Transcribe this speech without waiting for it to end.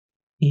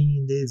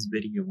In this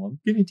video, I'm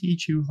going to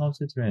teach you how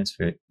to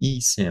transfer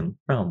eSIM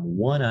from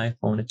one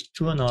iPhone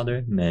to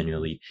another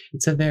manually.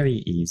 It's a very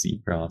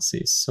easy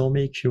process, so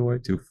make sure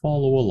to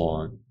follow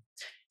along.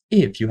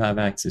 If you have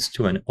access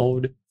to an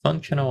old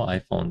functional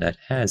iPhone that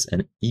has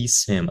an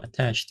eSIM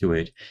attached to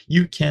it,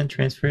 you can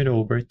transfer it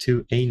over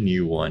to a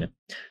new one.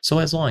 So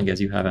as long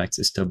as you have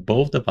access to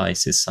both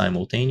devices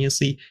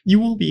simultaneously, you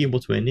will be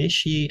able to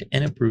initiate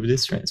and approve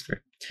this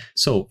transfer.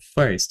 So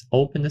first,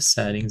 open the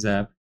Settings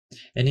app,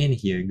 and in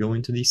here, go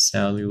into the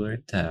Cellular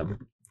tab.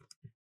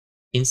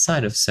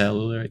 Inside of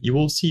Cellular, you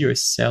will see your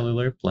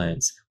cellular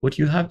plans. What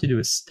you have to do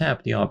is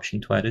tap the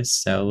option to add a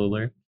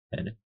cellular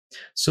plan.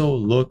 So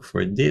look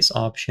for this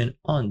option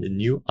on the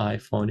new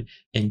iPhone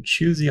and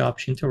choose the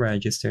option to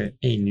register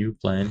a new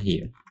plan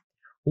here.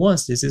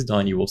 Once this is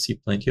done, you will see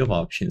plenty of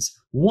options.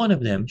 One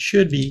of them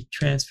should be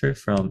transfer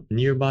from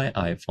nearby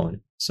iPhone.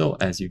 So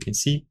as you can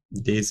see,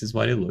 this is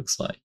what it looks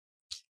like.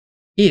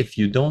 If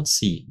you don't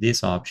see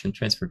this option,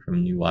 transfer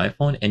from new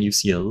iPhone, and you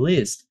see a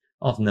list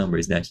of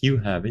numbers that you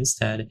have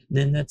instead,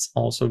 then that's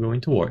also going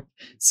to work.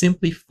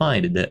 Simply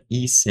find the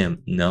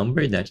eSIM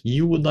number that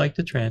you would like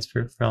to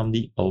transfer from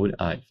the old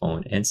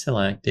iPhone and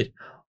select it,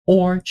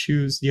 or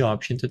choose the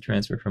option to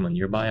transfer from a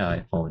nearby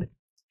iPhone.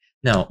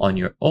 Now, on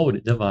your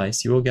old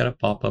device, you will get a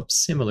pop-up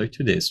similar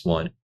to this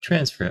one.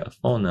 Transfer a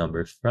phone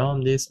number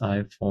from this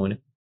iPhone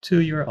to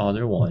your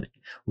other one.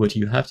 What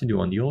you have to do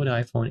on the old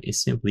iPhone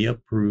is simply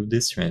approve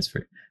this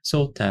transfer.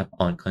 So tap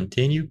on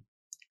Continue,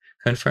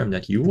 confirm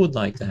that you would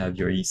like to have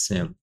your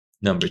eSIM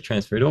number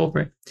transferred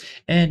over,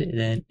 and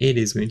then it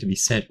is going to be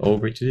sent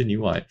over to the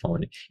new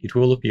iPhone. It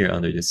will appear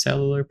under the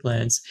cellular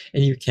plans,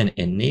 and you can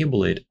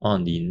enable it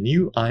on the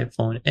new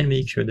iPhone and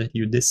make sure that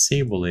you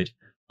disable it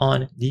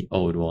on the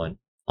old one.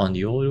 On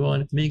the old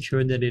one, make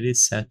sure that it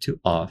is set to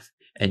off,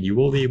 and you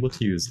will be able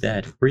to use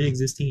that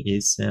pre-existing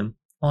eSIM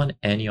on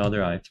any other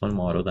iPhone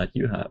model that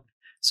you have.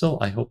 So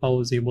I hope I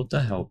was able to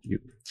help you.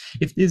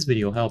 If this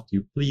video helped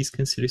you, please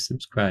consider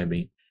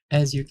subscribing.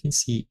 As you can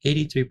see,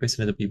 83%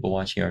 of the people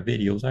watching our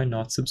videos are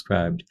not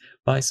subscribed.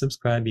 By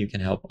subscribing, you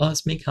can help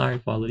us make higher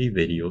quality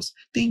videos.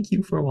 Thank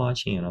you for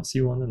watching, and I'll see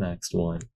you on the next one.